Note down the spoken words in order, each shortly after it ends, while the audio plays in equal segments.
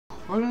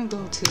We're gonna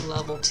go to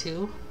level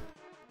 2.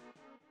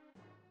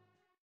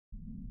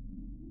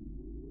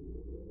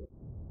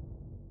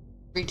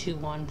 Three, two,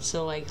 one.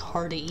 So like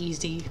hard to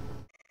easy.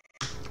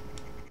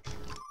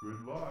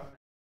 Good luck.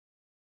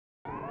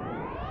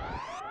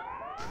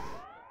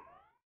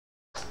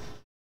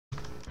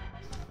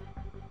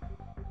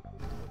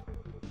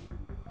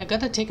 I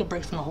gotta take a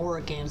break from the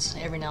horror games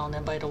every now and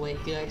then, by the way,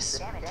 you guys.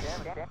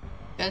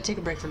 Gotta take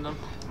a break from them.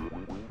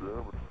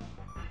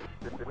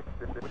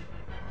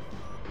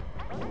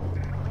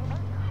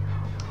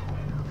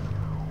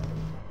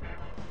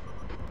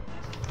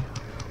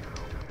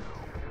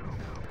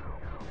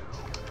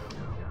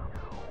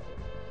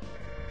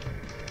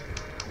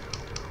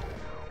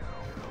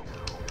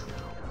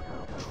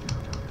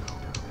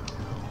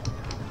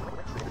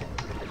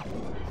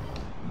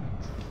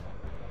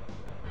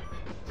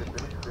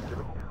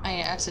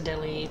 I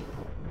accidentally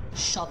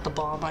shot the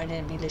bomb. I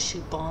didn't mean to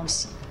shoot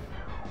bombs.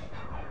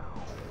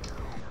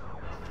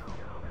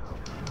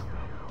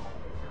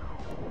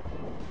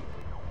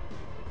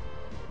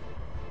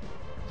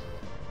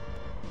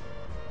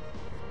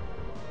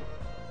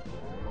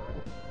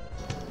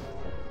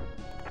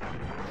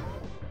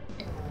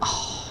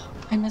 Oh,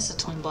 I missed a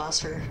twin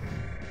blaster.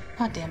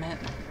 God damn it.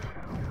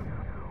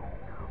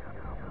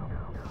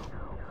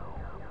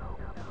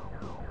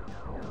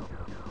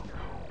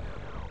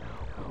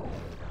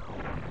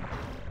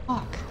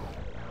 Fuck.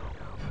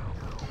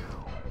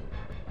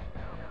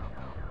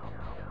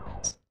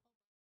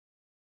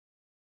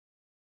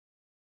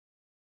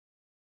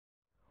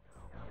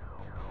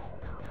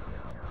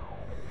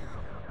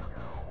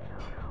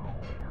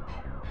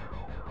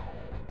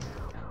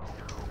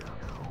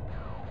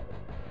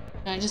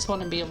 I just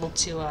want to be able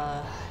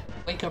to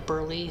wake up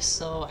early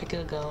so I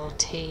could go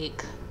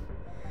take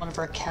one of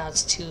our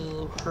cats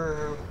to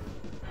her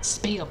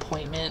spay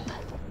appointment.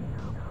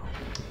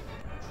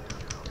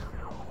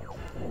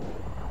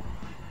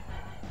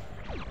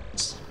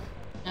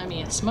 I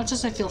mean, as much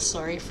as I feel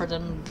sorry for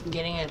them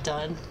getting it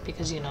done,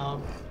 because, you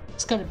know,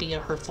 it's gonna be a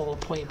hurtful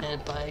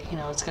appointment, but, you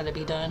know, it's gotta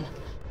be done.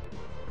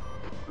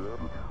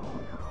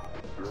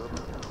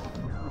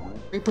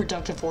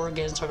 Reproductive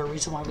organs are the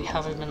reason why we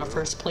have them in the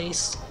first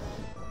place.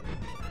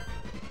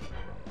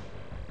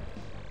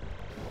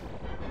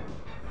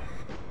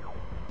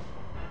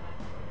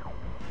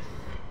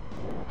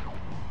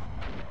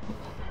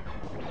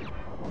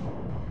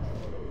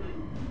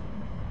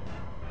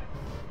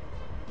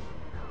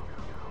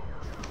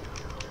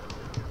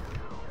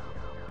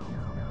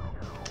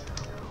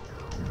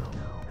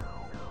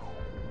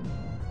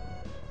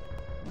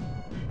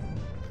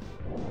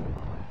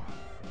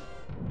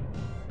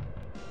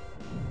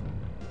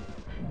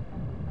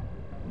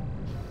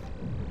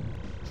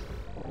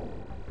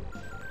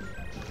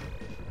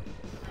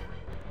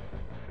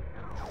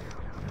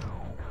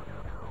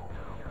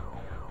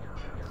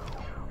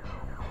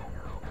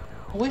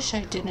 I wish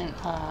I didn't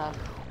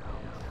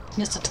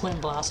miss a twin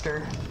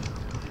blaster.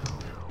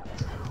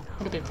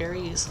 Would have been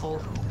very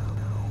useful.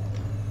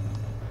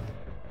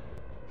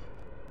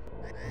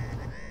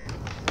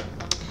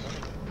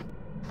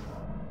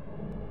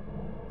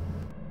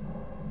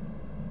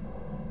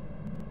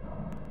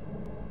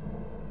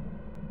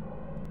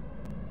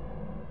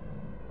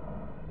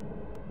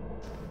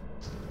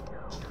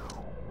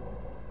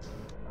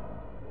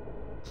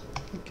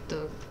 Get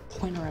the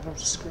pointer out of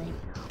the screen.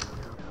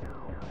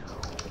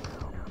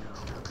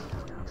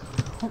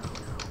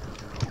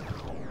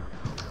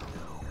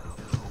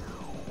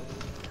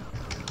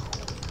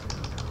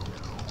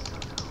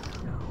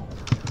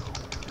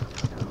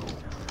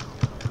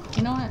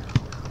 You know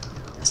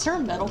what? Is there a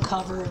metal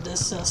cover of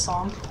this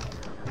song?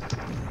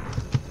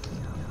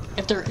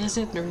 If there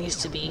isn't, there needs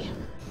to be.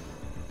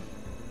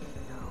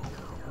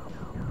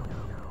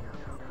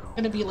 It's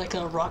gonna be like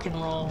a rock and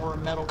roll or a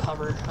metal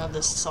cover of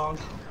this song.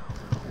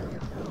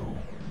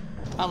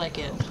 I like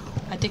it.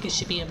 I think it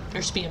should be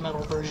there should be a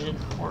metal version,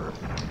 or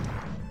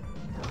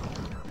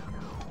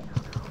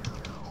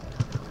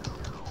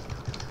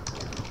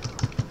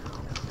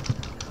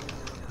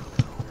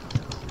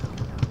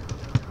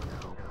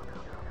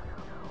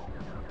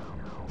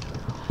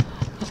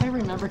if I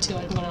remember to,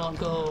 I'm gonna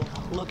go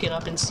look it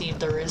up and see if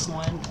there is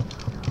one.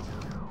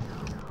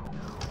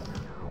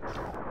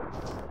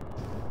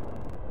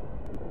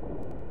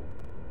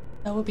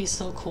 That would be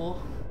so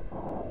cool.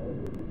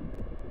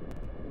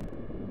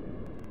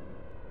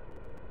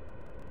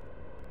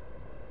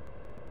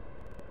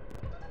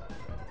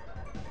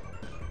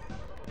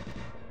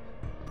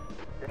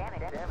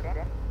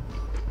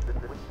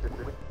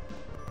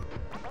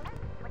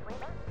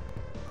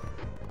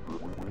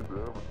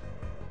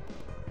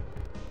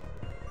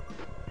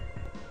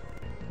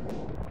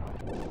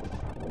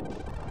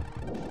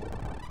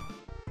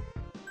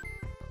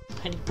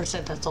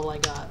 That's all I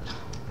got.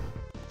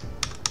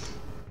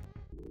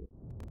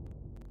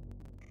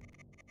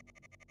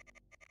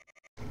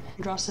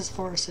 Andross's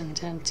force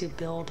intend to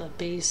build a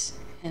base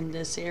in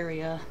this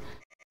area.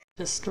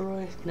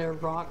 Destroy their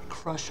rock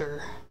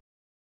crusher.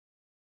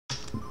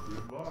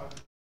 Goodbye.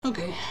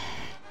 Okay.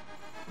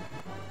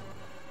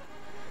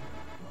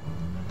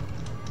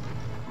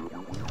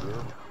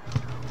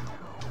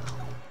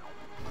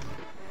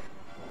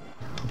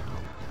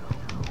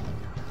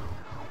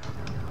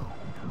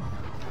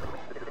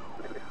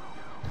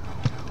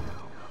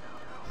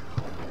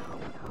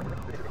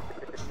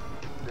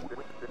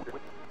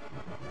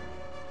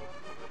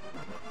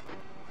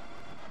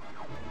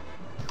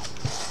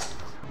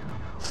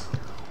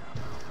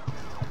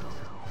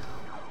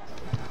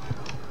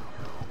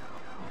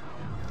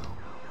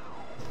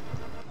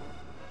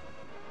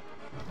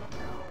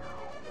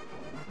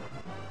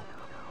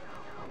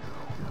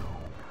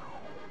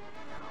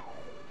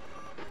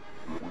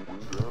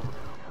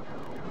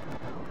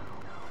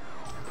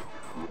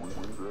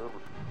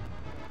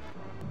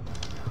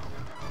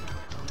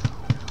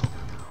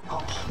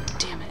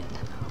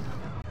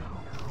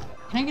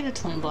 Can I get a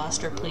twin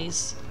blaster,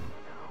 please?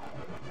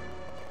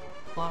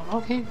 Well,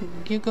 okay,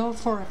 you go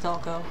for it,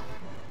 Falco.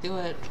 Do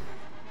it.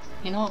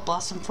 You know what?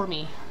 Blast him for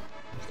me.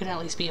 You can at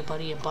least be a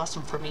buddy and blast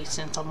him for me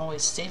since I'm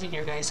always saving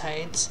your guys'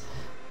 hides.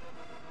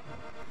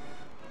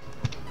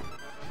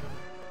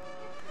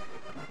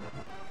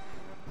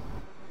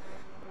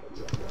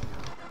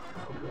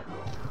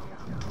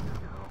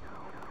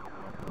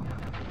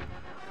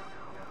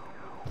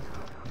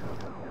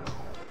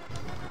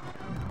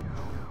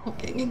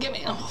 Okay, give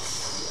me. Oh.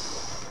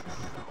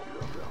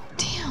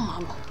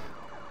 Damn.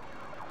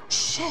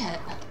 Shit.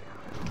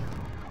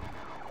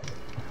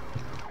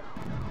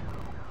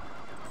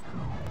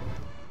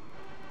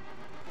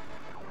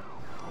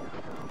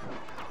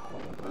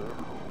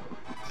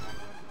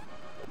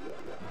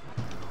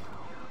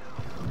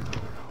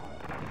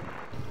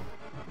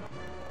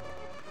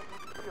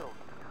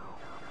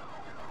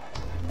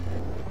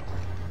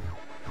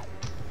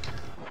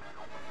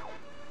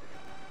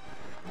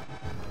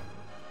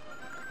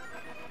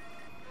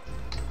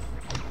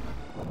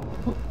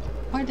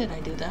 Why did I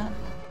do that?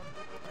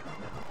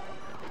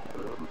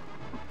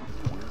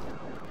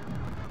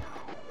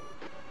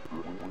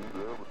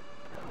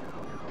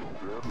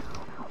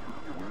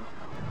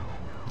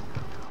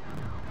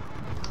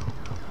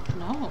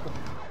 No,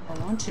 I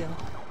want to.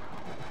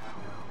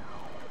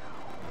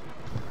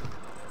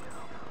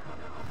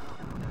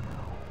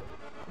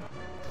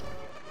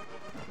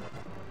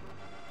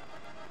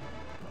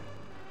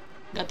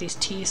 Got these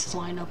T's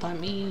flying up at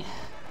me.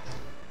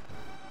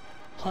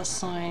 Plus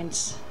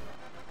signs.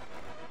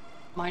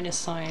 Minus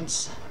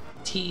signs,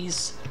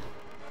 T's,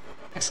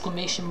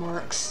 exclamation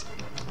marks.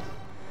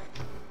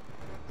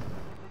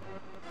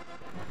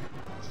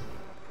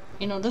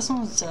 You know, this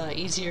one's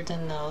easier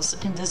than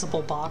those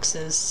invisible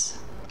boxes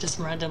just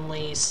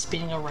randomly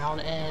spinning around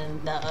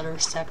in that other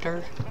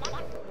sector.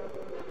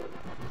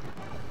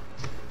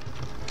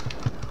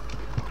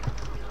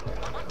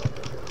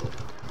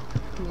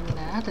 An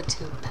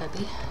attitude,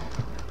 Peppy.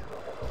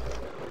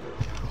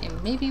 Okay,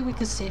 maybe we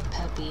could save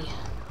Peppy.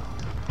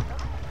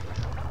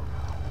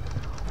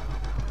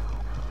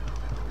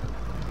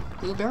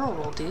 Do a barrel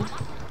roll, dude.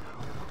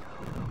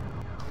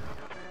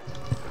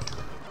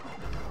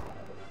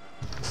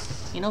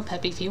 You know,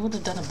 Peppy, if you would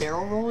have done a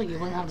barrel roll, you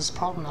wouldn't have this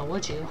problem now,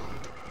 would you?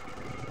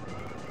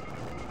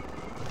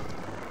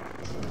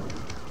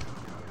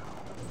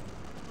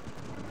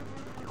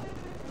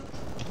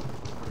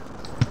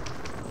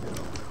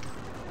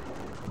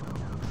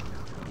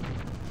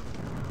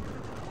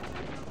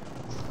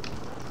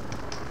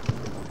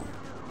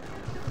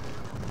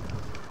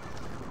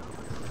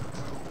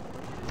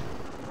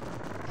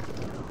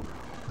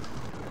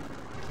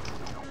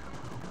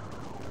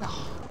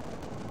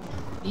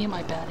 Me and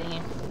my bad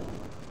aim.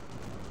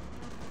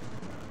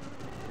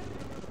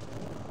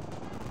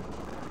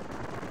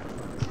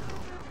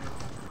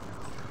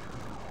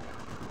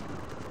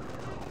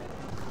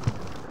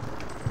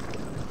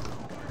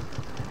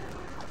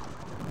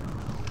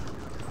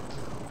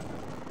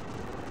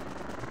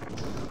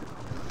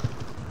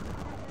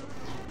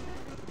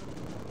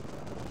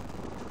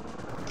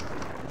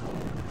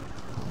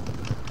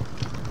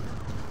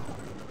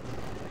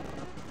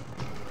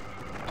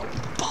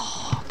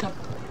 Oh, got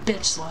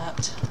bitch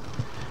slapped.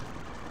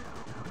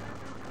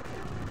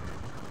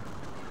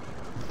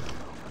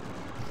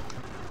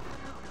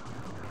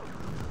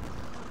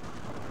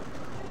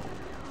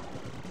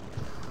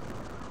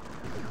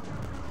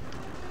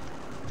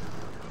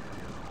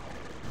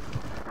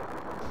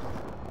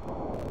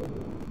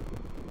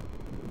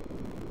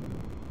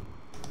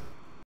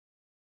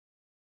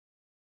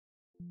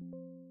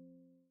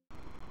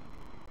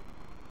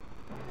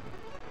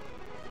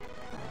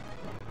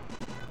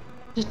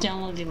 Just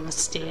downloading the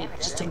state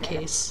just in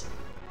case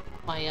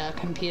my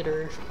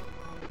computer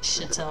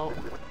shits out.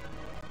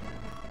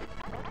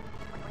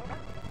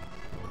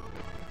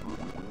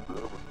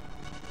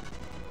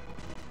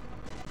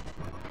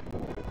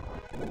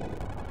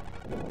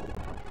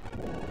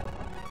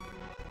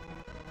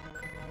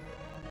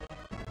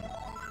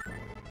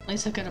 At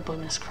least I got a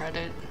bonus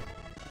credit.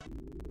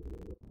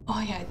 Oh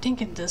yeah, I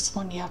think in this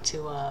one you have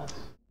to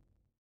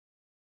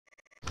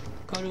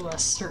go to a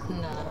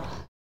certain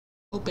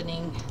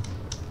opening.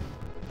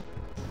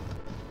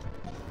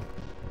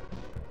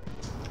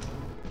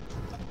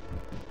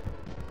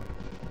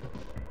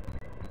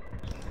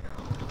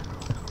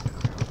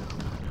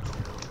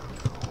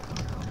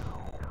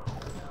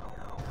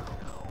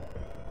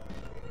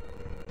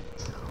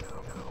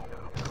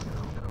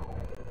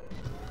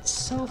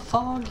 So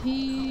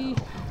foggy.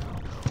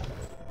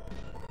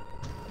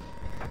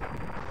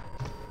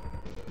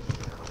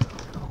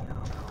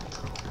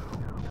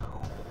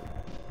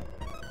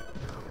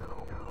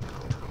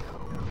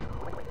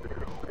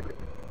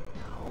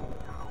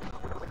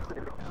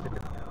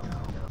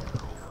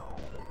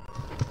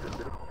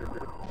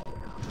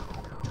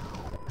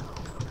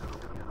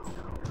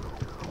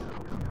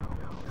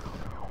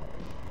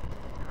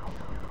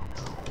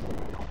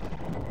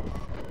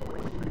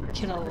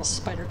 Get a little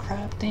spider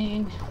crab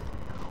thing.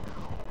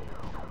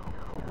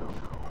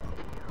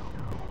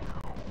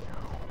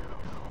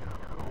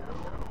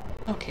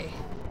 Okay.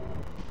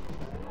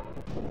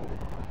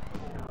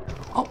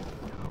 Oh,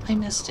 I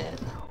missed it.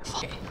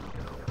 Okay,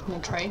 I'm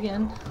gonna try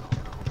again.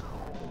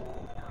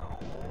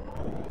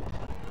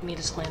 Meet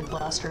a slant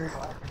blaster.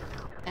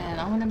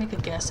 And I'm gonna make a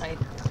guess. I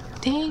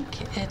think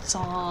it's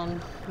on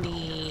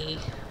the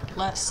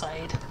left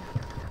side.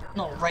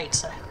 No, right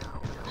side.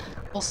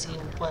 We'll see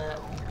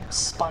what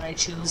spot I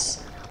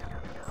choose.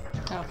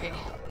 Okay.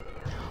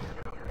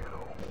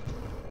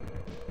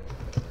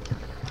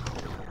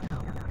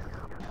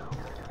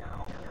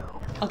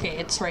 Okay,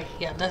 it's right.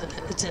 Yeah,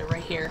 it's it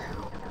right here.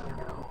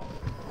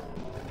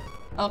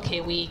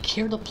 Okay, we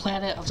cured the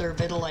planet of their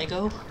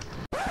vitiligo.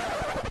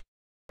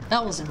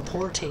 That was in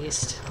poor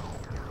taste.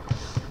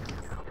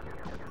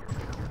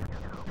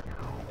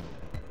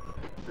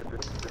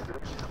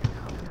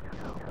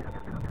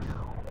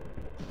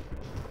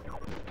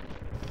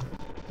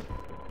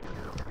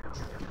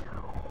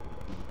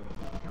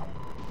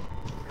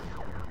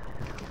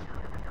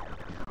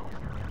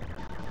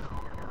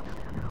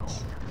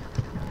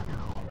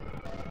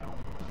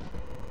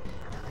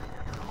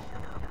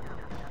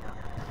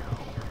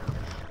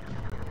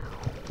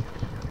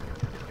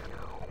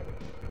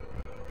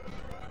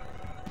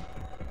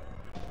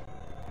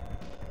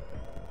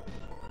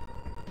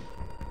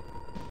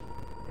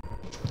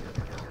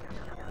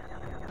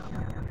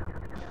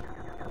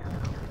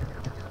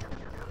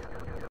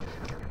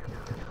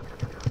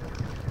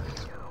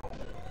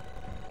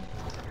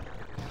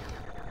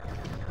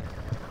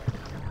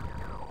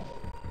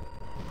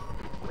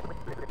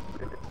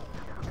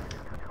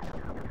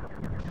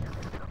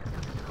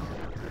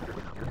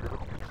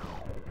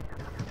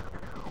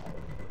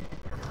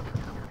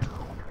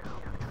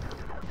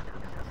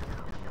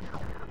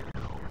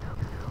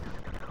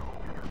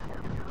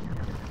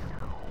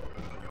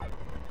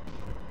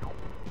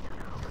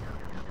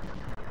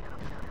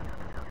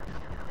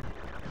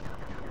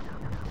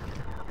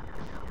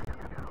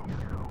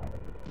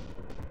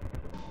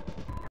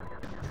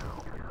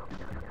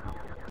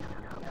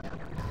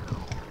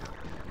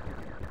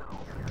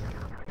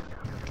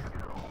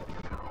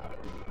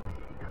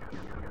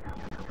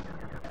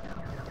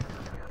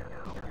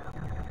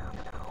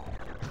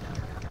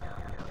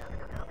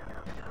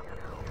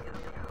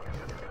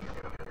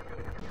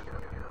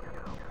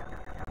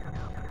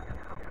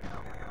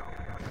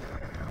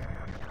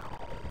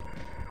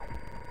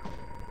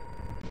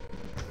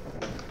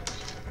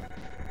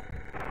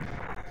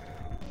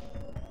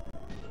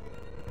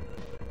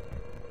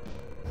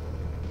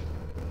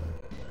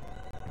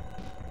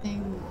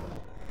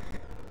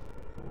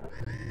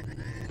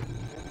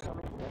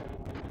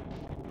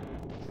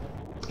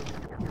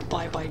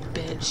 Bye bye,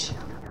 bitch.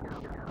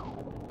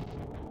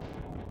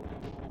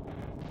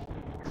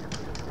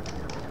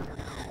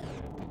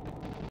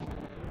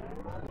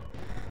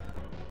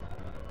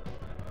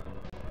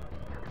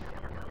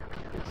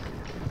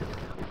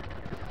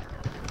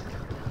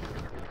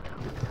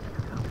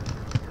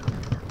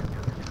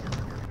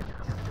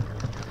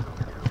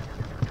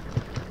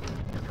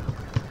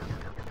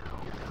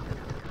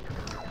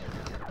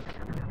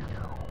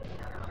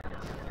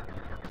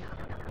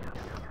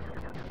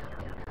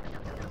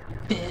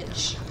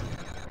 Bitch.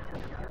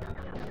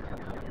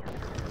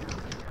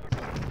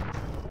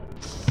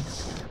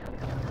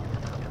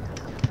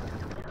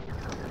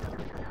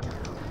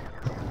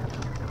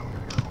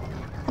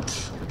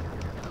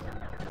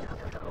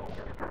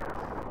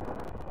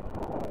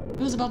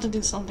 He was about to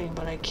do something,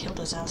 but I killed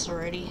his ass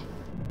already.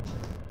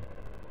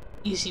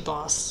 Easy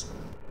boss.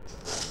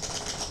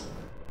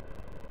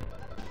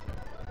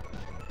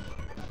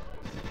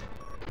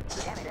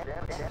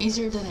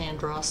 Easier than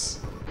Andross.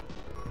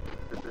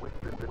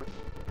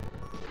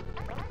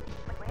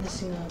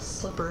 Missing a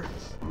slipper.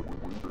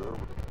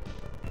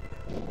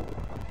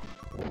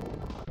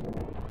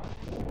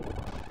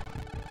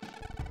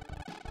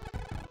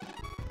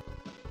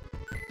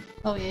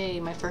 Oh yay,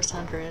 my first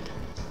 100.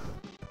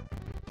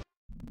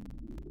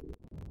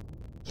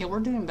 Yeah, we're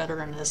doing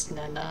better in this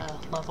than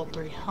level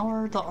 3. How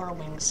are the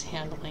R-Wings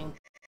handling?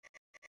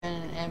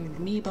 An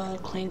amoeba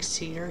clings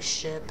to your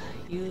ship.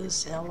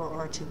 Use L or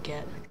R to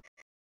get.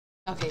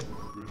 Okay.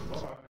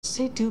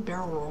 Say do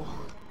barrel roll.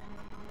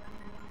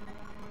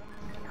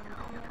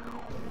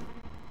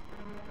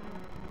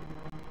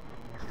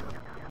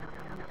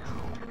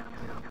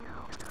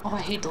 Oh,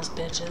 I hate those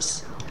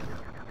bitches.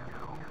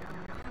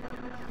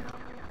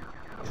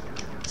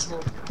 These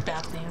little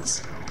bad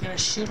things. You gotta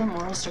shoot them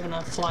or else they're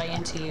gonna fly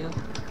into you.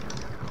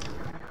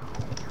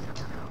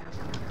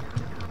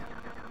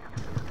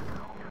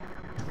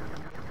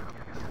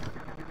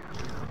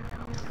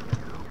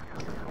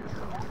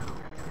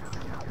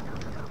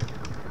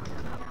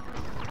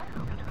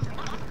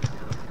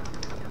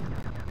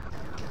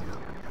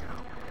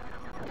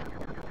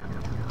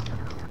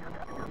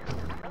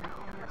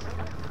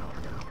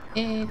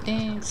 Hey,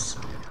 thanks.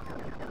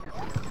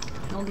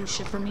 Don't do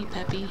shit for me,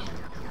 Peppy.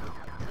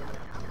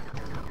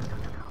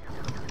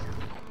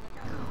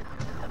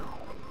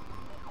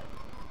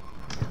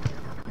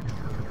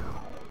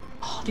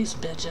 Oh, these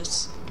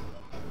bitches.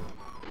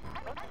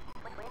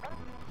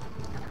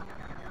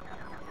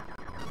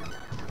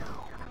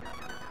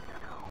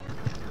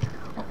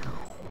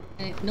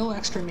 Hey, no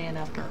extra man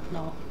after.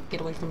 No.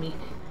 Get away from me.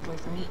 Get away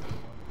from me.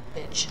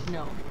 Bitch.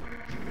 No.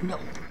 No.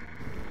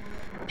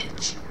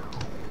 Bitch.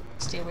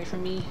 Stay away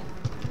from me.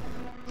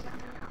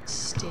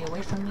 Stay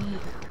away from me.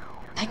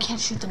 I can't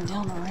shoot them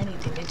down or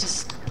anything. They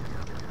just...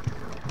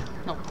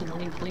 No,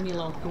 leave me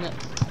alone.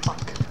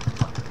 Fuck.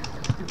 Fuck.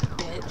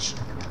 Bitch.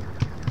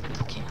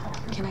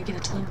 Can I get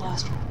a twin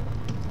blaster?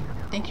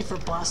 Thank you for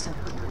blasting.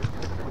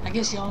 I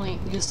guess y'all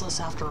ain't useless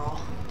after all.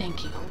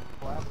 Thank you.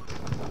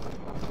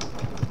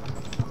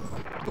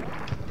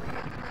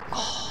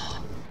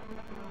 Oh.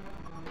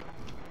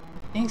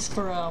 Thanks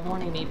for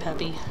warning me,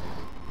 Peppy.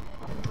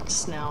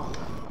 Just now.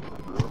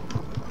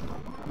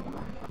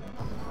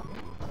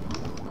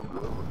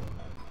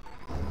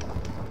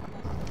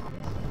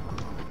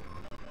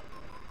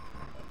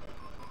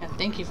 Yeah,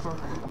 thank you for...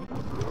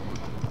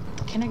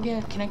 Can I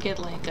get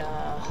like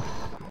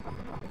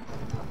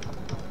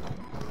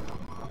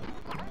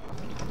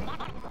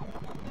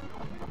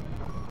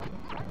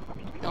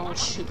Don't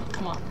shoot.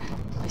 Come on.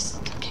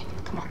 Okay,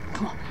 come on,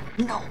 come on.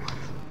 No!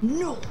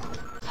 No!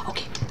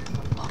 Okay.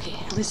 Okay,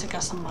 at least I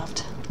got some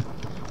left.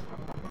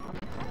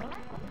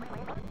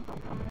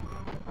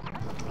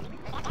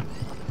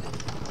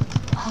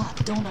 Ah,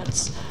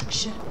 donuts.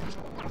 Shit.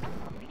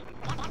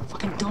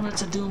 Fucking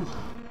donuts of doom.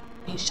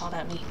 He shot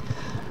at me.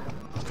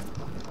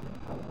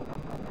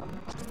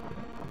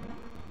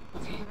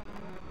 Okay.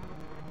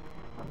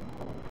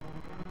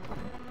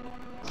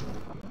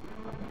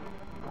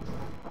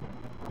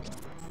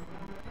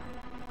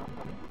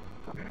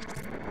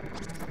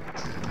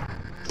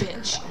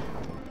 Bitch.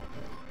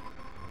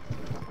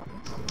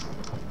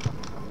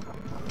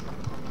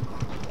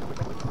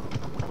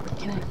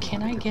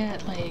 Can I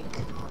get like,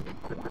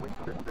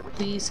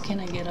 please can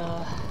I get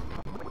a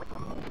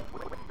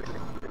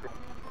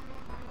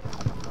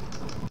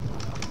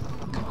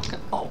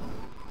come on, oh.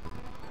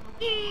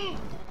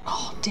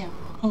 Oh damn,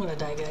 I'm gonna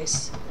die,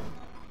 guys.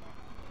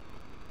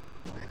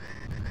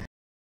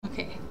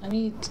 Okay, let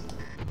me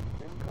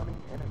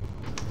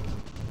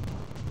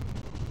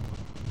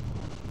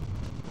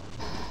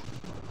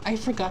I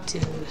forgot to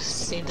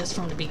save this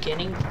from the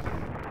beginning.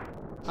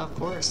 Of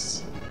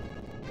course.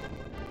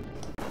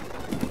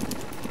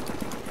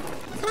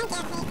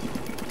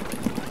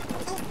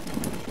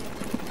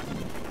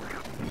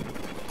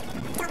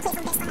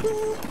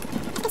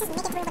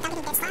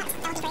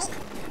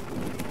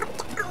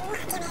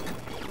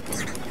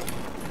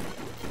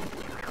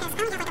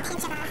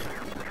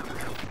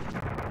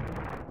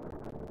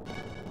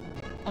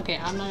 Okay,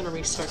 I'm not gonna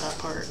restart that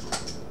part.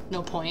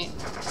 No point.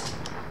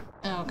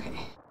 Okay.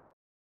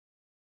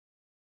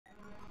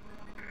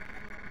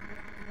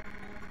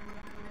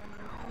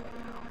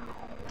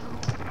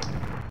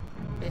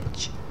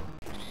 Bitch.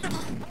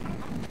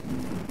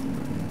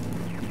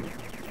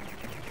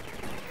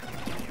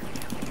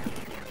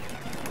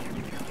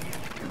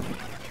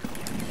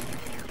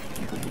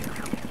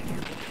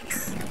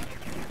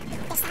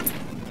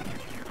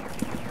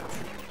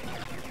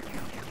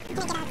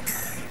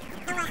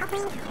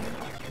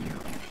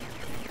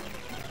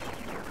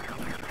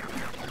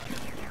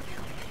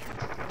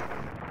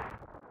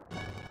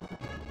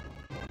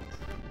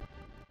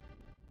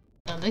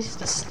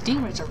 The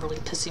steamers are really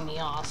pissing me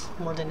off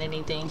more than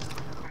anything.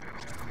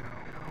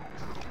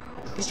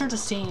 These are the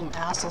same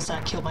assholes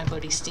that killed my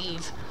buddy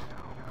Steve.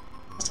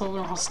 That's why we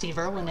don't have Steve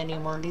Irwin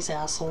anymore, these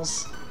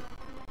assholes.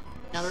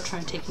 Now they're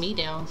trying to take me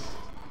down.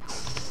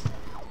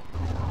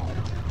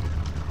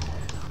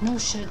 No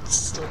shit,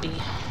 Slippy.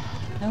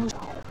 No sh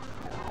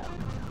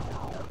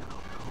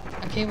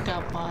Okay, we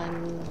got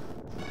one.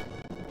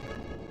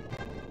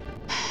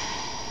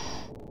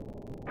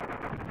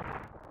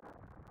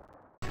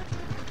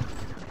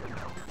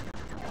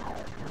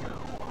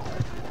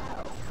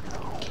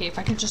 Okay, if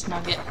I could just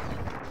not get...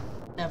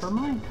 Never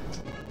mind.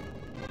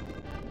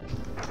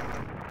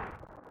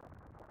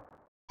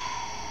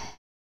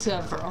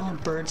 For own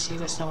birds, you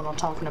guys know what I'm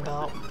talking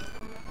about.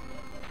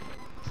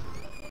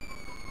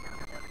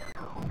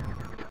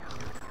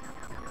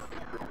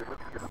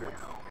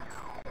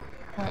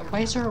 Alright, why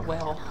is there a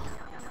whale?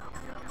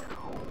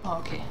 Oh,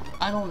 okay.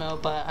 I don't know,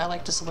 but I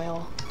like this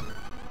whale.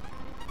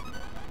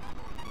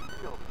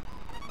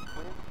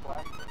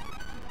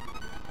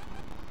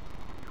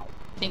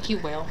 Thank you,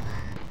 whale.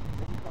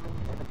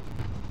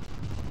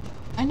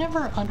 I never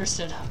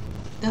understood.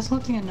 That's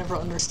one thing I never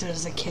understood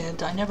as a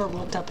kid. I never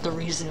looked up the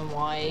reason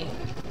why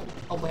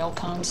a whale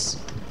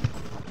comes.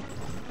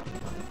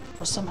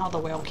 Or somehow the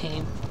whale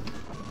came.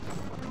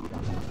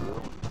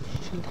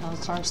 Shoot how it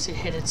starts to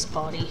hit its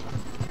body.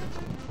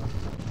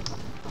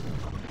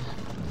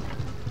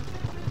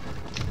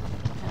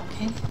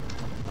 Okay.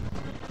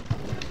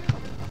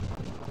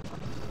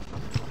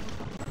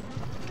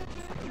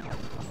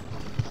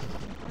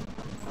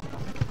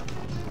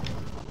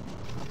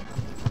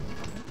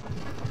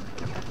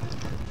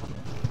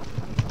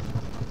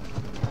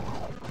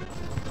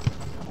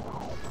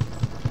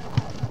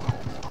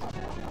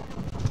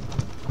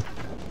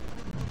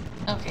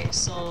 Okay,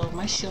 so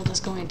my shield is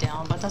going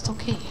down, but that's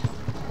okay.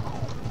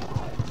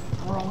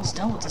 We're almost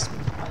done with this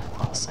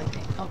boss, I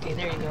think. Okay,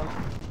 there you go.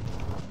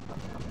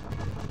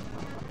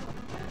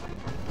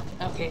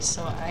 Okay,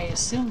 so I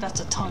assume that's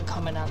a tongue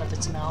coming out of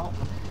its mouth.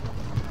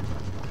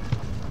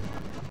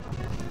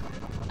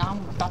 Now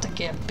I'm about to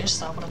get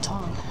bitched out with a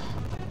tongue.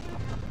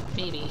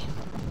 Maybe.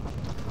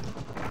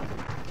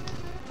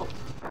 Oh.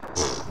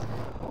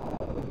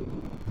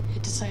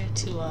 It decided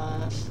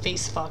to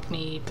face fuck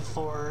me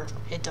before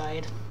it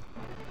died.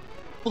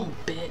 Boom,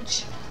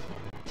 bitch.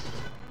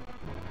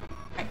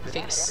 Right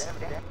face.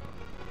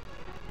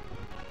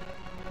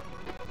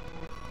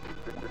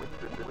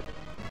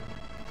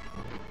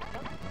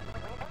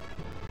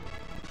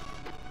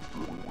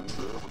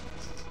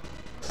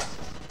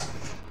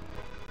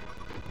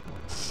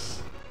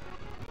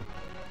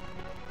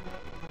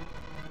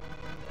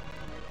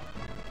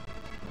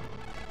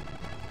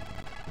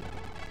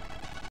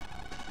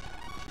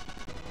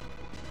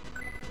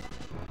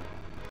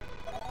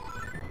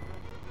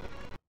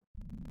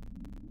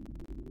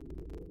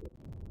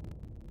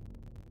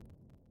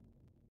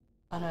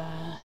 But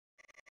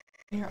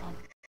here on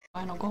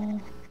final goal,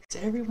 is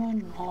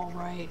everyone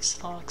alright,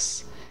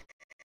 Fox?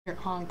 You're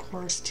on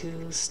course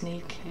to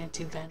sneak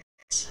into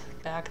Venice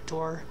back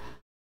door.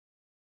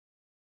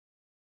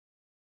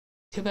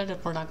 Too bad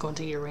if we're not going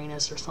to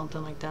Uranus or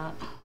something like that.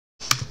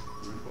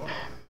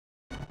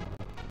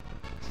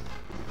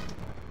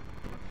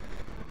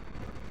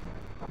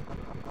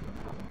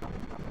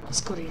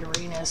 Let's go to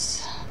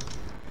Uranus.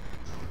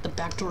 The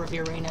back door of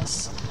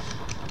Uranus.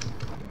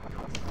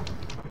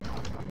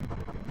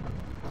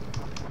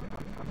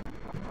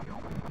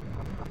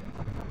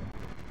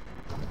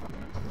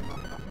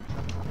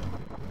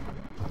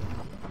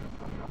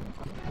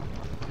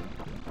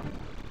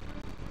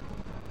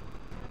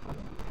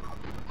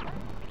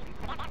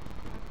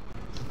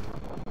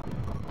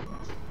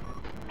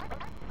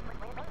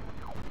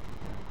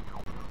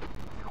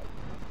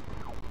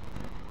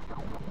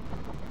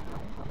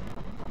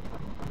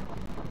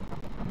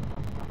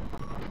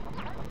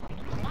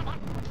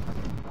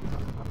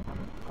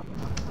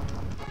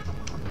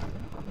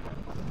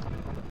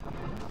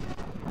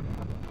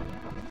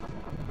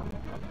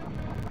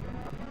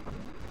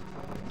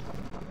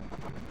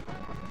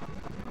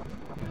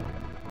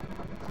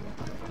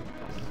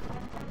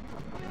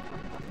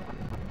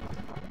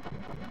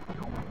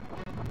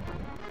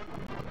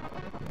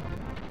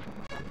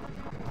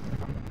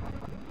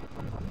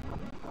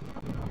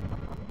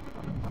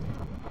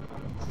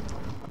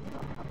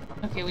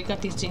 Okay, we got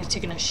these things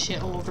taking a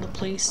shit all over the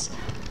place.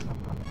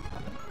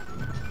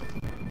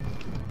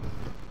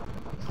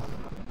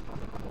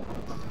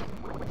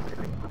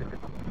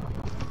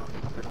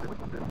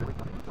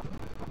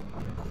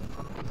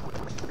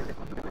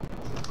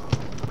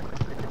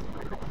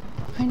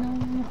 I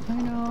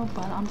know,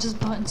 but I'm just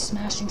button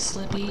smashing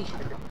Slippy.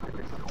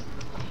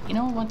 You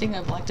know, one thing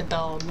I've liked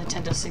about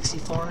Nintendo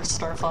 64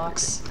 Star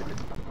Fox?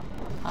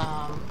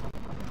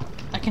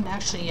 I can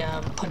actually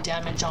put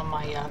damage on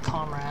my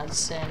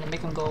comrades and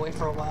make them go away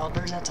for a while.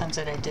 There's at times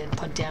that I did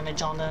put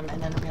damage on them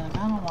and then I'll be like,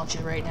 I don't want you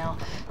right now,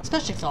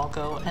 especially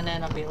Falco, and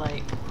then I'll be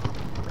like,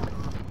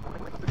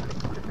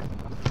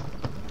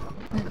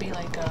 I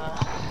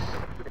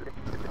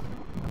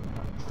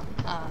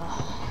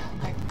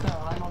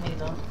don't need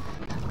them.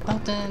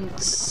 But then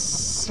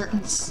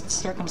certain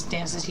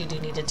circumstances you do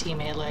need a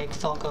teammate like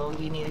Falco.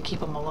 You need to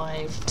keep him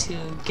alive to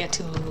get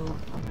to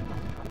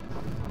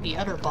the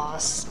other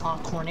boss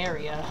on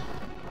Corneria,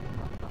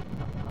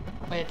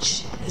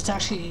 which is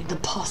actually the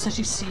boss that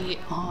you see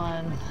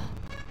on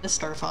the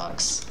Star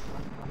Fox.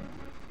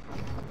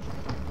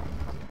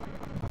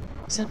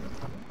 So,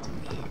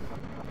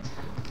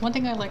 one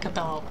thing I like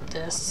about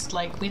this,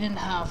 like, we didn't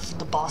have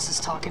the bosses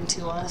talking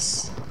to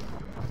us.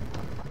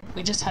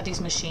 We just had these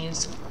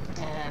machines,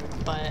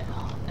 but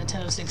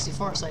Nintendo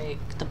 64 is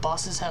like, the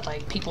bosses had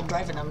like people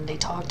driving them, they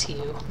talk to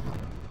you.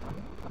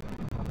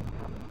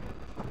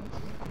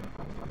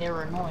 They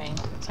were annoying.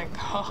 It's like,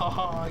 ha ha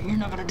ha, you're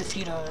not gonna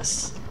defeat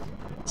us.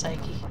 It's like,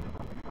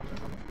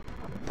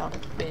 about a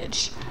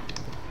bitch.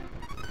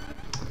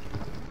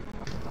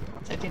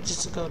 It's like they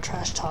just go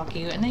trash talk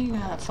you, and then you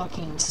got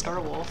fucking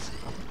Star Wolf.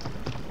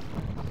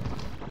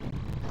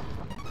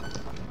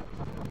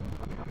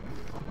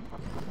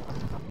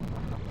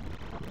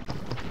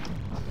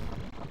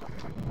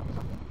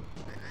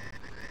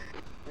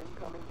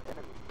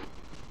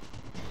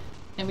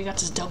 And we got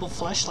this double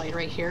flashlight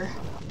right here.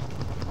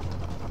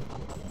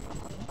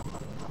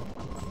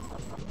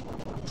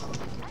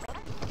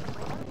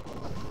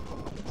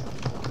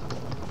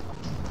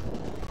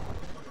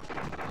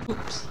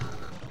 Oops.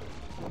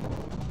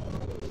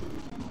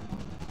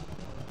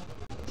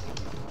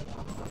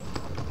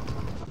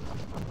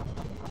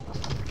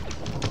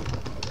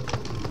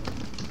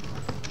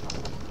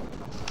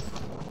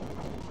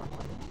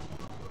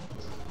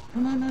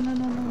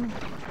 No.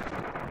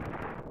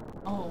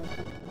 Oh.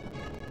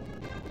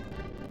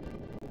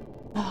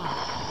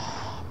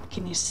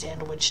 Getting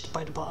sandwiched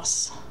by the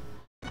boss.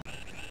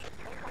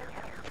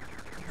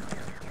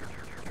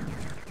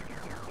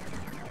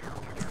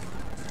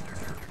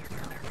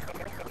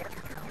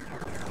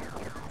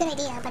 Good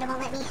idea, but it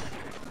won't let me.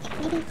 Yeah,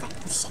 maybe, but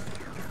shit.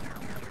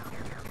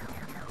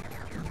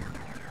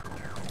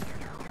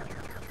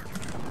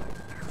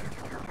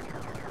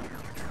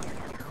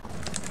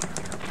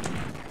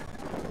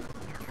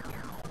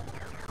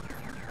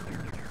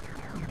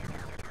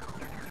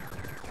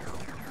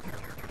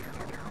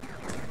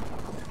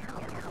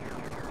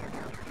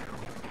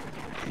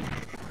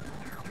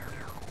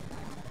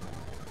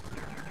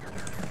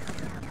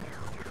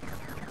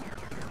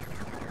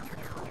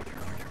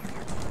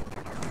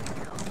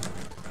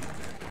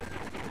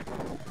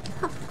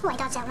 Oh, I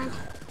dodged that one.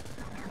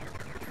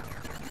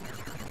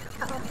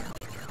 Uh-oh.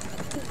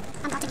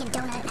 I'm about to get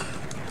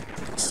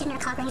donut. Shooting her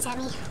cock rings at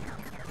me.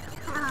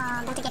 Oh,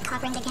 I'm about to get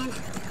cock ringed again.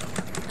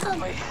 Oh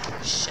my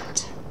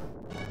shit.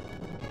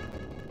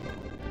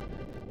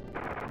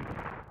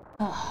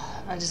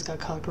 Oh, I just got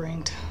cock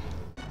ringed.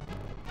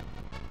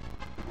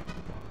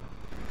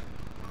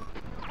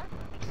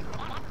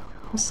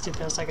 I'm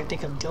stupid as I can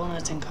think of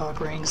donuts and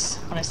cock rings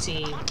when I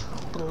see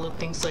little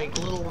things like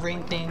little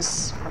ring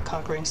things are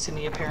cock rings to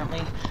me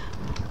apparently.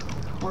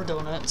 Or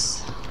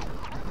donuts.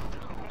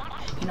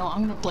 You know,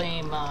 I'm gonna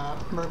blame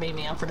Mermaid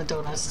Man for the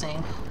donuts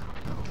thing.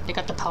 They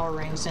got the power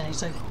rings and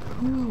he's like,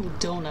 ooh,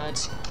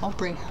 donuts. I'll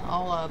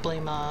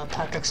blame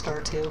Patrick Star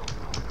too.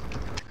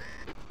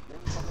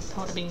 That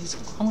would mean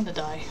I'm gonna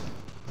die.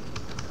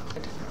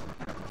 Good.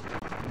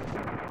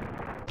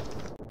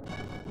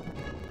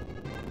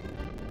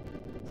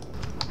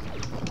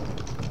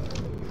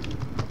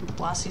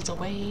 Blast these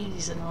away,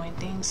 these annoying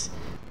things.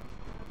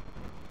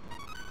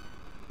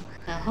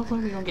 Now,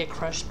 hopefully we don't get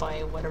crushed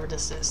by whatever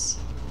this is.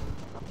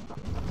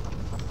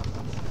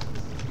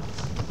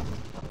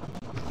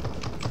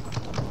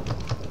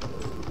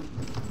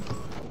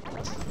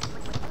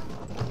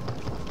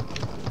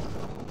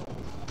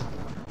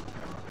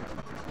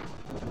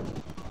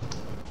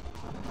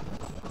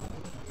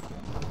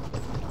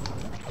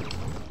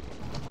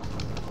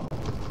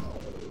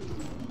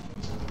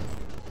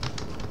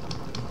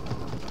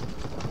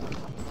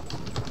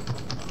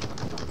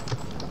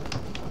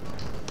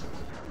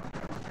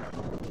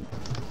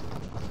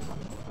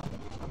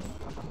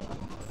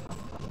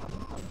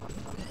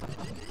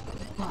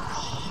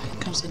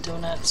 The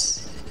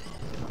donuts.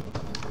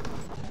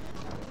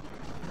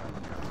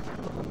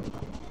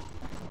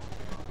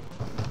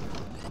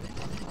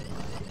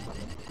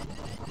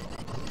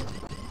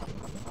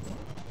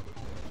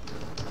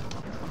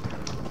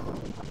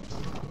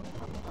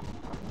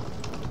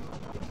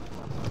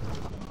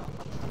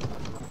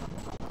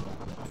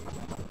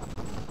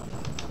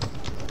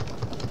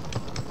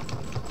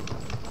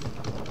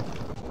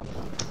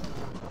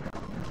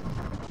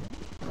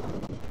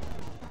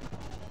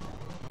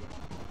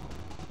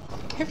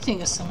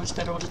 Everything is so much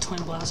better with a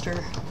twin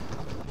blaster.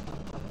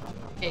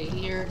 Okay,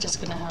 you're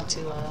just gonna have to,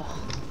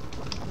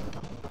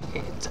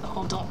 okay,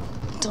 oh,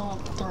 don't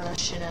throw that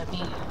shit at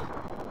me.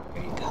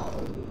 There you go.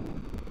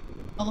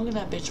 Oh, look at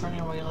that bitch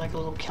running away like a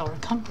little coward.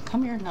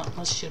 Come here. No,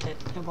 let's shoot it.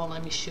 It won't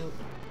let me shoot.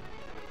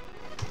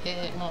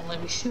 It won't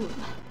let me shoot.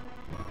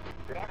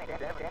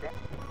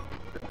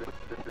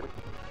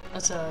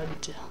 Let's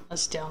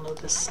download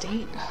the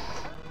state.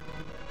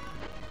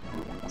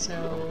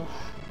 So...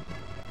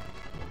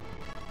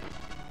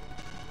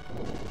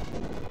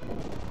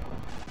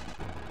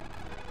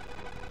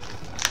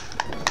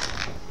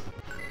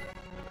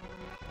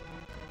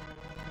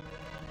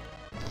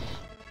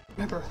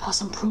 remember, have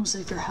some prunes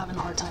if you're having a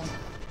hard time.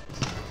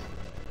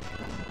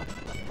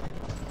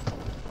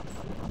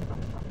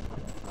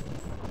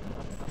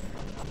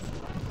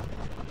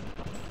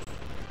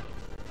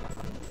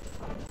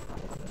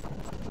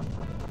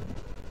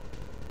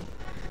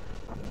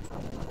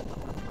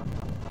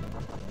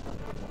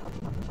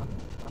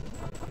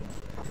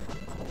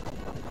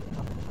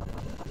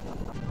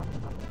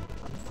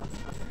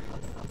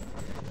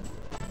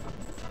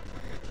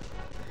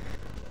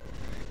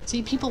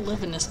 See, people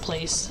live in this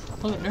place.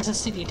 Look, there's a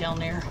city down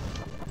there.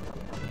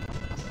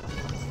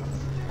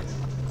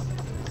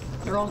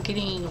 They're all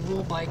getting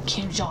ruled by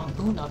Kim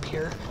Jong-un up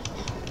here.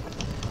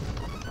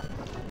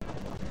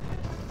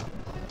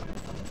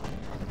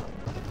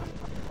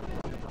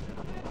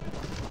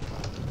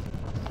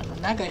 And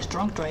that guy's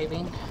drunk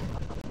driving.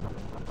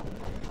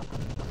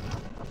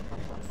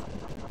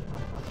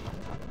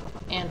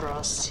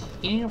 Andross,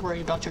 you need to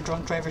worry about your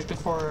drunk drivers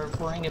before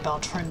worrying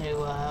about trying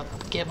to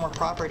get more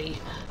property.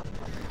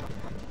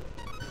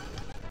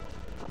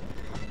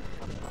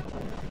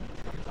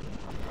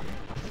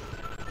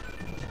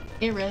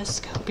 Hey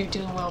Risk, hope you're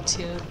doing well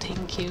too,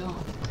 thank you.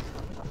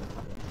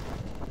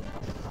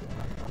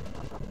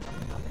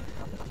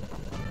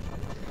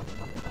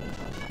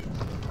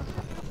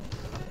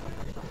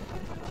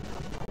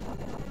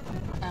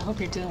 I hope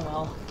you're doing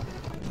well.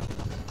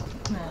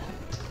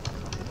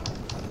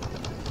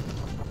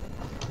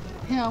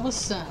 Yeah, I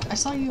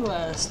saw you,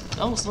 I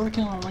was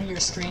lurking on one of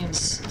your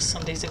streams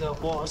some days ago.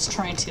 Well, I was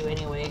trying to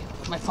anyway.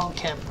 My phone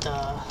kept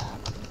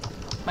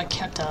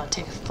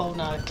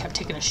kept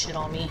taking a shit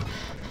on me.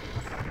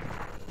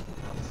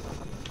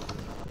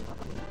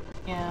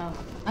 Yeah,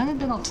 I haven't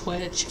been on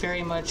Twitch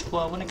very much,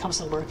 well, when it comes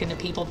to lurking to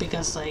people,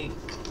 because like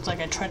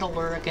I try to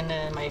lurk and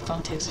then my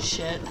phone takes a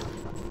shit.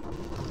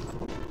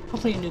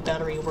 Hopefully a new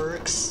battery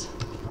works.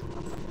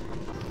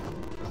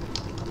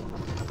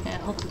 Yeah,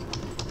 hope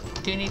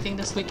do anything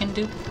this weekend,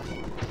 dude?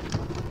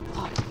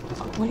 Oh,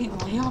 fuck, what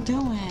are y'all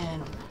doing?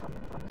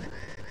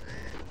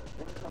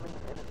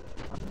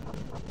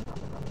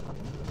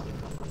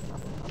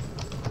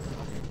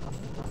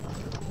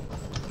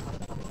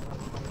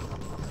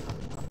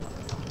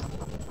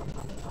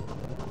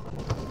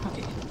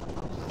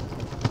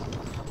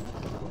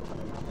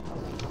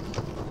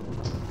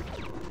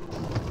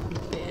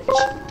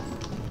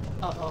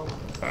 Uh-oh.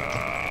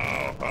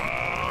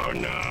 Oh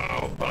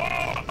no!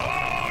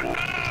 Oh no!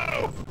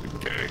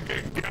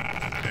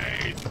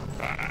 Guys,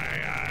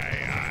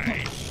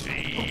 I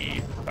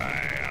see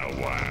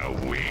a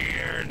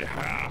weird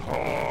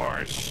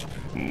horse.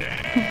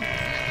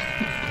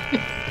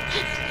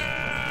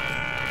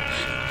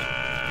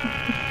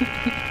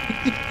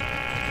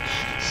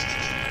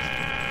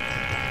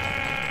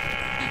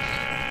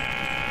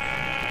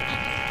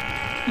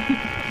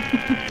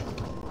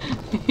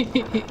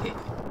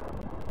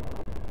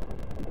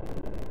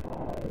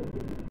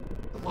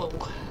 Whoa.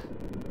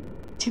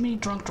 Too many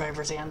drunk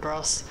drivers,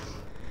 Andross.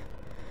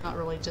 Not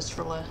really just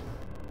for well,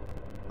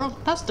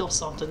 that's still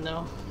something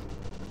though.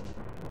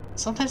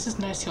 Sometimes it's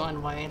nice to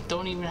unwind.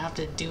 Don't even have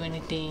to do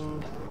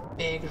anything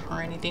big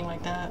or anything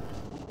like that.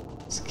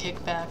 Just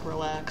kick back,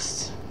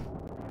 relax,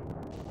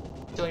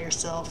 enjoy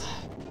yourself.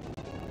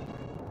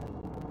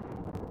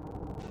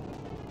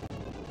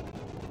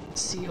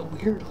 See a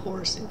weird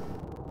horse.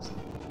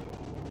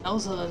 That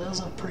was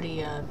a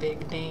pretty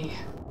big day.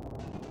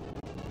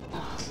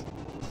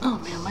 Oh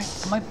man,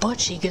 my butt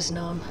cheek is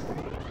numb.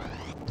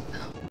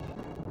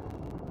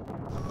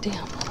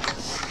 Damn.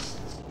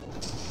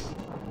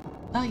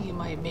 Thought you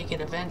might make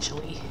it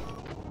eventually.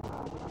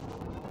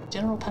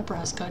 General Pepper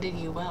has guided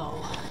you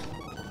well.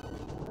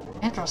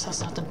 Andross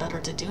has nothing better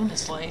to do in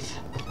his life.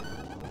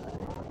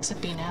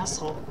 Except be an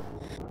asshole.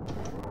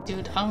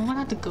 Dude, I'm gonna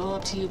have to go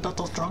up to you about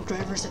those drunk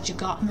drivers that you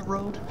got on the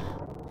road.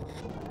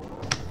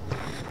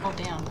 Oh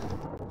damn.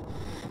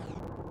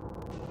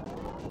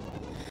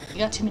 You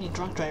got too many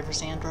drunk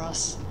drivers,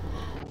 Andross.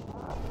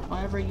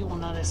 However, you will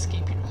not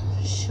escape.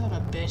 Shut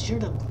up, bitch.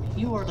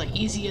 You are the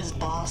easiest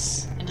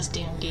boss in this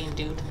damn game,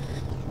 dude.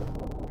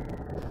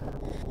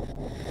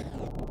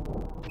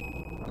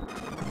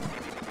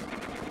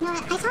 You know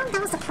what, I found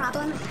that was the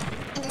problem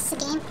in this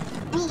game.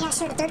 I mean, yeah,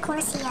 sure, the third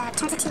course, he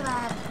turns into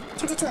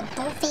a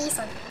bull face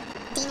or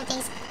demon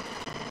face.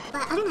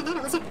 But other than that,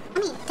 it wasn't. I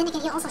mean, then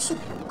again, you also shoot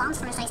bombs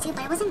from his eyes too,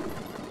 but it wasn't.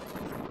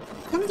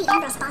 None of the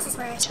Andross bosses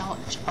were.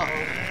 Challenge.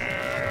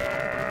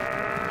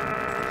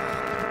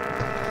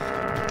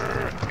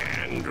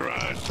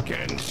 Andross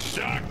can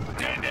suck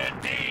to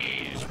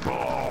these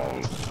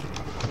balls.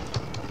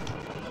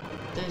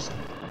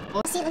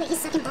 What? See, look at he's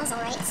sucking balls,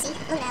 alright. See,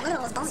 look at that. Look at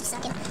all those balls he's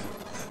sucking.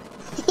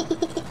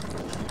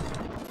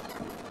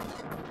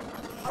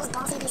 Those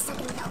balls he'd be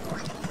sucking. Oh,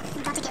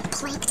 I'm about to get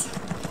planked.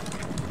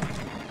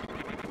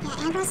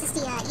 Yeah, Andross is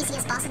the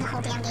easiest boss in the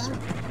whole damn game.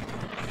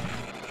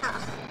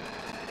 Oh.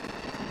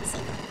 Let's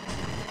see.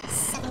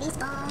 Sucking these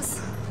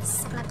balls.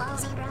 Suck my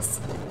balls, Andross.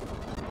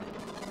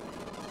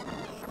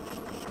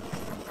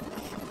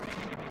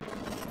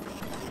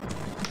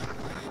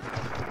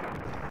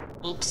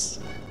 Oops.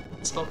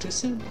 Spoke too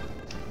soon.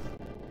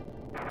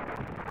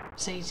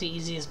 Say he's the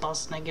easiest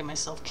boss and I get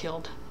myself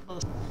killed.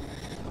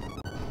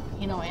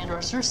 You know,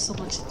 Andross, there's so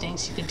much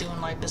things you could do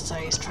in life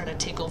besides try to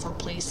take over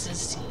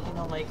places. You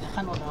know, like,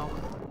 I don't know.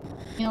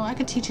 You know, I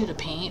could teach you to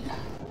paint.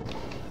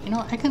 You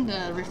know, I can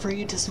refer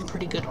you to some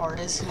pretty good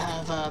artists who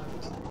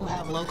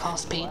have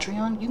low-cost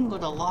Patreon. You can go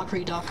to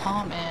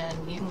lockery.com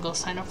and you can go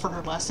sign up for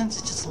her lessons.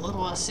 It's just a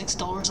little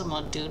 $6 a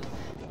month, dude.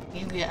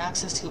 You can get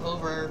access to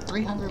over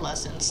 300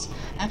 lessons.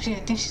 Actually, I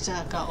think she's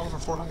got over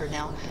 400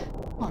 now.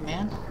 Come on,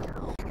 man.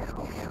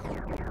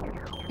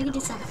 We can do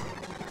some.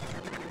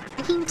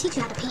 I can even teach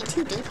you how to paint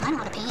too, dude. I know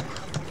how to paint.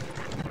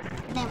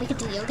 And then we could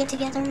do yoga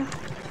together.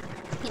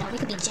 You know, we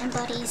could be gym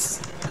buddies.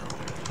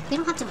 We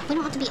don't have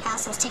to be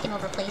assholes taking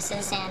over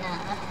places and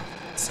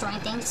destroying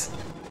things.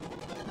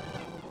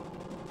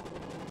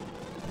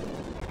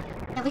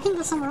 Yeah, we can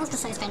go somewhere else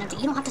besides Vanity.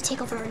 You don't have to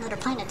take over another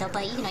planet though,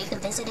 but you know, you can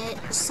visit it.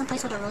 It's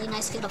someplace with a really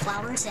nice field of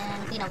flowers,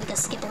 and you know, we can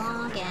skip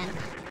along and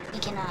we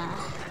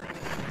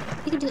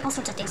can do all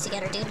sorts of things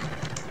together, dude.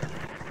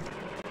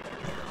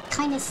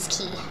 Kindness is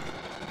key.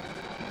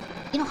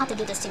 You don't have to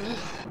do this to me.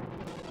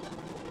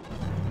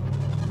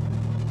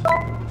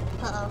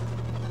 Uh-oh.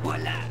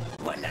 Voila!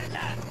 Voila!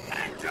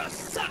 Andross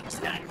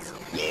sucks nuts!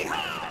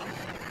 Yeehaw!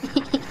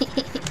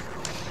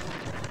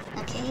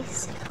 Okay,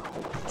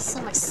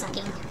 so much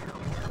sucking.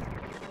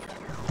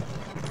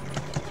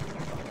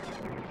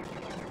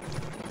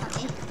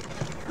 Okay,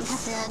 we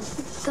have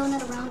to go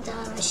not around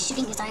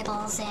shooting his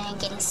eyeballs and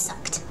getting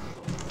sucked.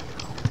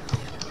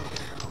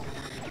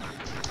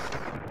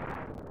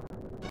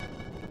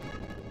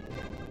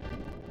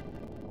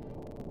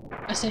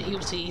 I said he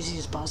was the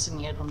easiest boss and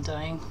yet I'm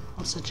dying.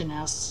 I'm such an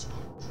ass.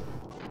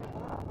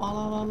 La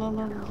la la la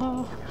la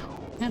la.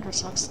 Andross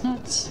sucks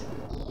nuts.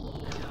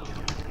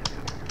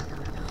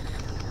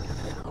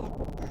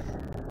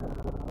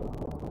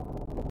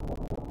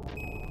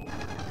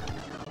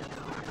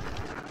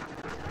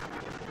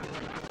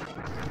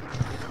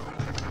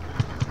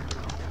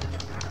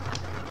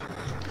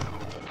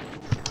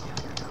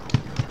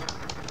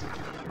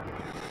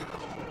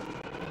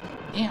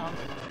 Damn.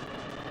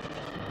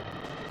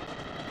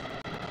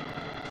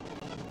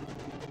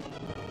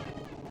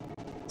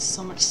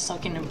 So much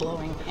sucking and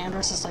blowing.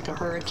 Andross is like a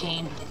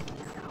hurricane.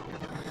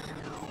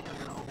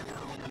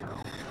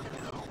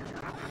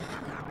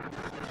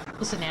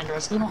 Listen,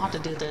 Andross, we don't have to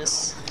do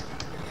this.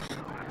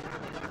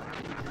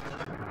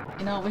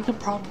 You know, we could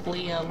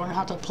probably learn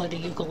how to play the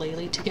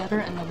ukulele together,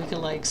 and then we could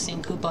like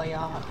sing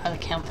Kumbaya at a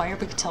campfire.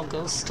 We could tell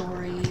ghost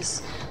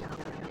stories,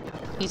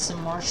 eat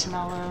some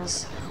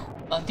marshmallows.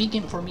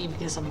 Vegan for me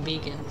because I'm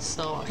vegan,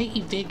 so I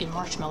eat vegan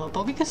marshmallow,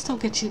 but we can still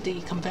get you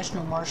the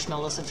conventional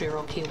marshmallows if you're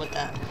okay with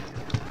that.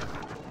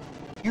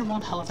 You're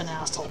one hell of an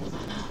asshole.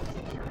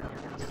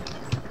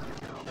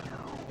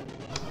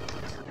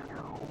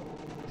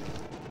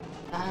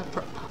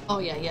 Oh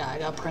yeah, I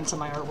got prints of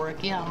my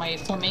artwork. Yeah, my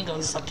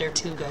flamingos is up there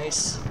too,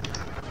 guys.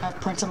 I have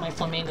prints of my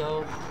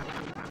flamingo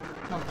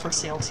for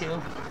sale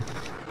too.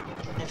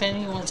 If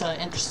anyone's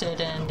interested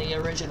in the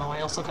original,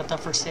 I also got that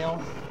for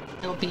sale.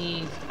 It'll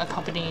be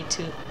accompanied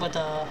with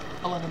a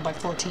 11 by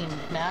 14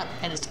 mat,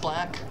 and it's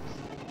black.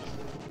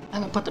 I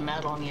haven't put the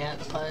mat on yet,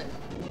 but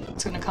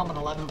it's gonna come with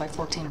 11 by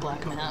 14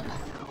 black mat.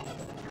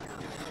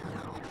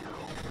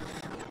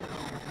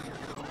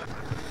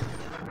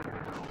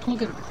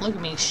 Look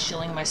at me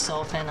shilling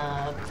myself and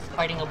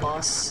fighting a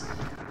boss.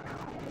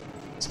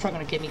 It's probably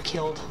gonna get me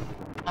killed.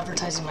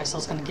 Advertising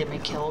myself is gonna get me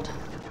killed.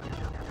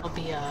 I'll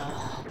be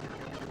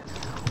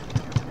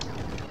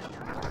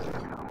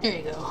there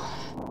you go.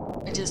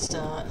 I just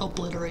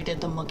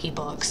obliterated the monkey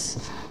box.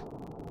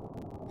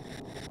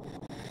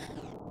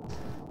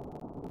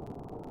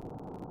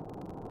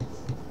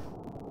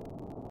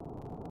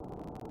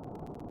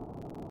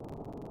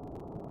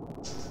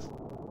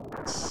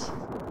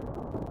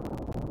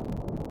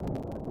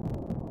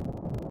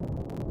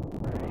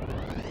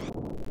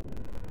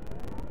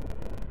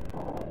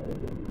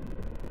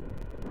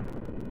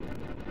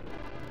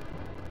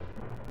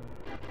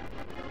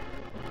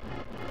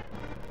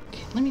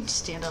 Let me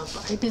stand up.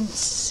 I've been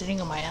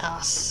sitting on my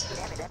ass.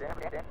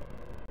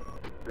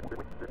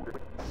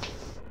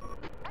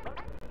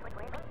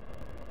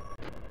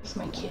 Here's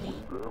my kitty.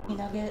 You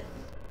nugget.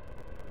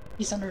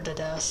 He's under the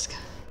desk.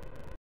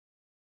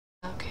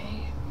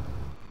 Okay.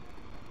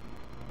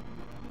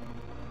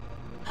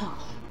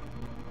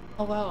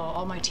 Oh wow,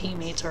 all my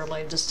teammates are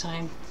alive this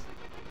time.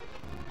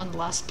 On the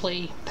last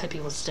play, Peppy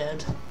was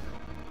dead.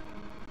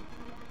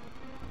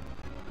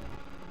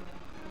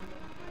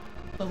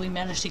 But we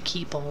managed to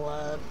keep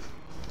all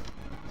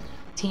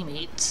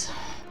teammates.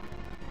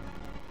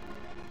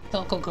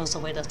 Falco goes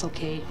away, that's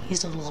okay.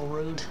 He's a little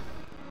rude.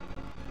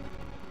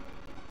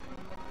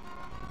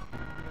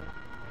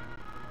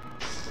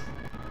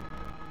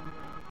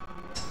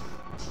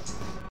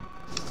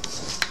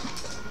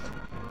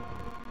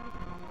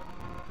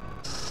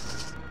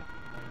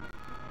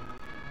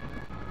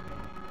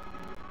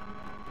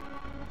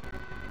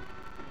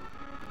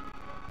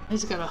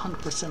 He's got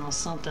 100% on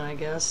something, I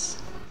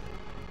guess.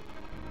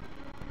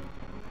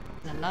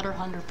 Another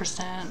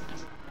 100%.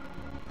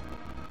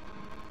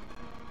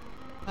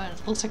 But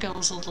it looks like I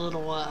was a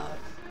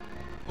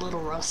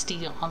little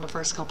rusty on the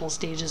first couple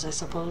stages, I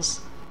suppose.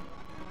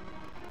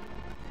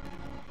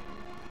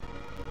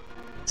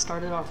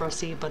 Started off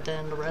rusty, but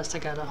then the rest I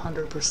got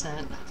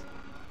 100%.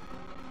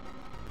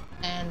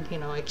 And, you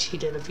know, I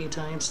cheated a few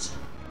times.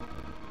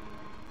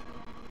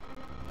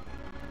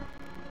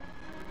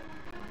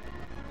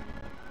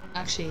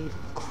 Actually,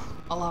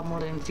 a lot more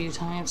than a few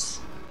times.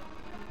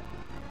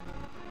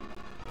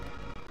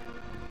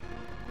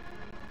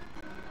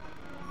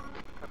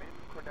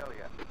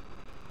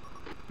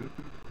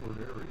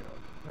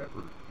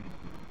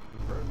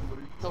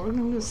 So we're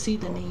going to see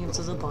the names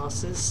of the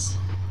bosses.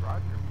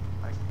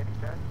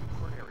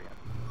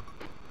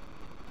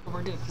 What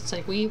we're doing, it's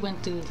like we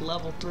went through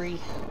level 3,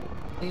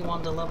 we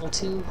won to level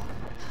 2.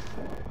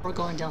 We're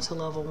going down to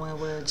level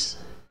 1, which is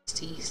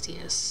the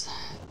easiest.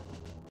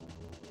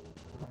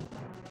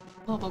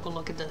 Oh, we'll go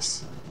look at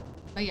this.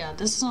 Oh yeah,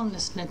 this is on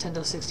this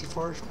Nintendo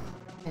 64.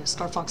 Yeah,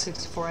 Star Fox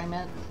 64 I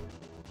meant.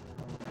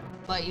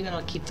 But you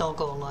gotta keep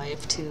Falco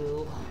alive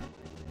to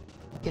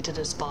get to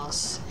this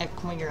boss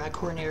when you're at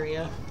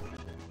Corneria.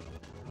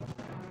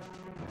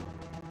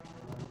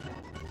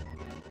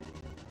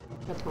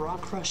 Got the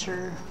Rock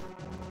Crusher.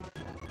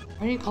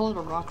 Why do you call it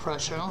a Rock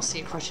Crusher? I don't see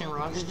it crushing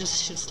rocks, it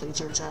just shoots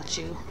lasers at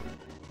you.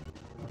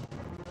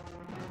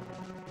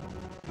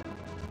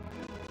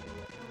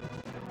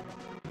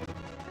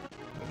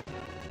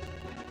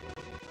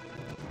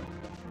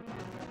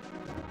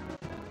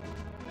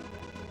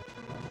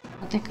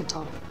 I think it's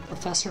a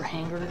Professor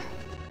Hanger.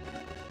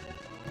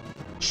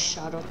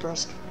 Shadow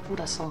Thruster. Ooh,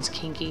 that sounds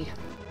kinky.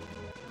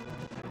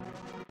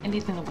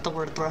 Anything with the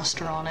word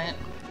thruster on it.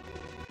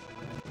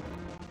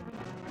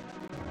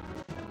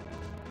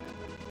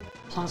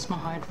 Plasma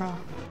Hydra.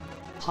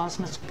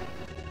 Plasma.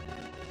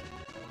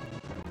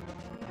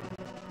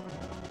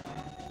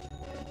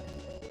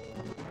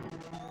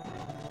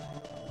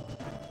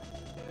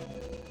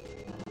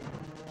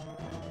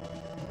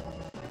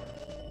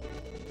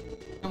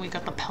 And we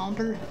got the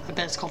Pounder. I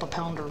bet it's called a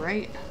Pounder,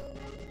 right?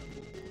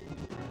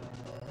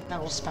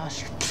 Metal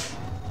Smasher.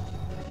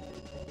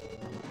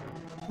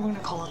 We're gonna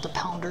call it the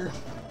Pounder.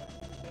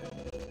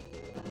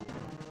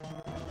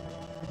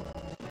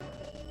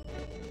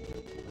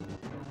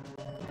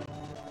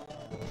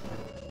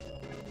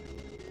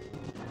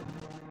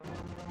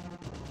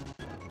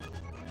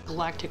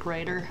 galactic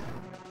raider.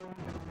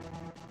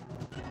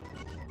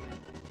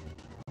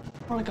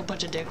 Or like a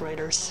bunch of dick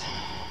raiders.